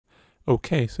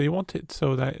Okay, so you want it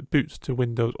so that it boots to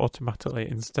Windows automatically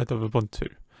instead of Ubuntu.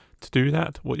 To do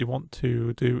that, what you want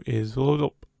to do is load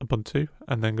up Ubuntu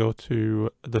and then go to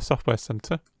the Software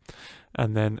Center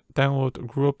and then download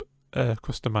Grub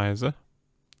Customizer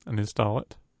and install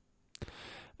it.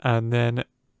 And then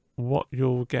what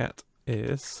you'll get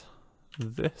is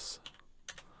this.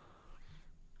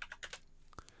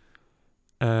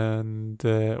 And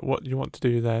what you want to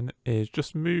do then is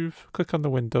just click on the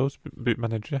Windows Boot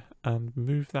Manager and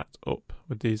move that up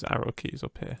with these arrow keys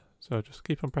up here. So just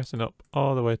keep on pressing up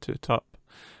all the way to the top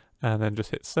and then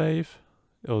just hit save.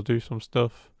 It'll do some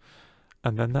stuff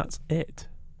and then that's it.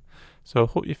 So I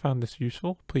hope you found this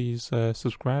useful. Please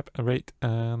subscribe, rate,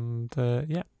 and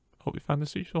yeah, hope you found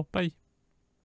this useful. Bye.